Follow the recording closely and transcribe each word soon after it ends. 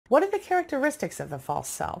What are the characteristics of the false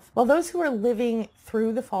self? Well, those who are living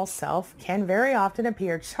through the false self can very often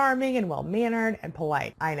appear charming and well-mannered and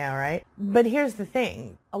polite. I know, right? But here's the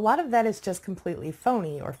thing. A lot of that is just completely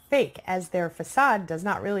phony or fake, as their facade does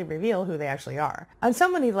not really reveal who they actually are. On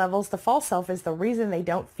so many levels, the false self is the reason they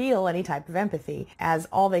don't feel any type of empathy, as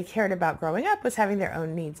all they cared about growing up was having their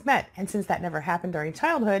own needs met. And since that never happened during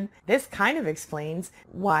childhood, this kind of explains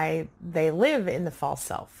why they live in the false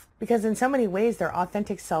self. Because in so many ways, their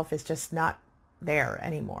authentic self is just not there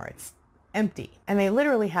anymore. It's empty, and they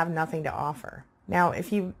literally have nothing to offer. Now,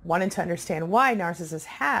 if you wanted to understand why narcissists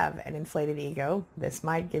have an inflated ego, this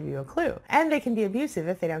might give you a clue. And they can be abusive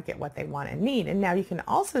if they don't get what they want and need. And now you can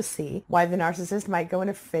also see why the narcissist might go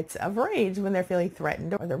into fits of rage when they're feeling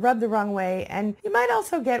threatened or they're rubbed the wrong way. And you might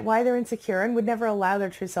also get why they're insecure and would never allow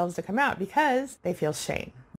their true selves to come out, because they feel shame.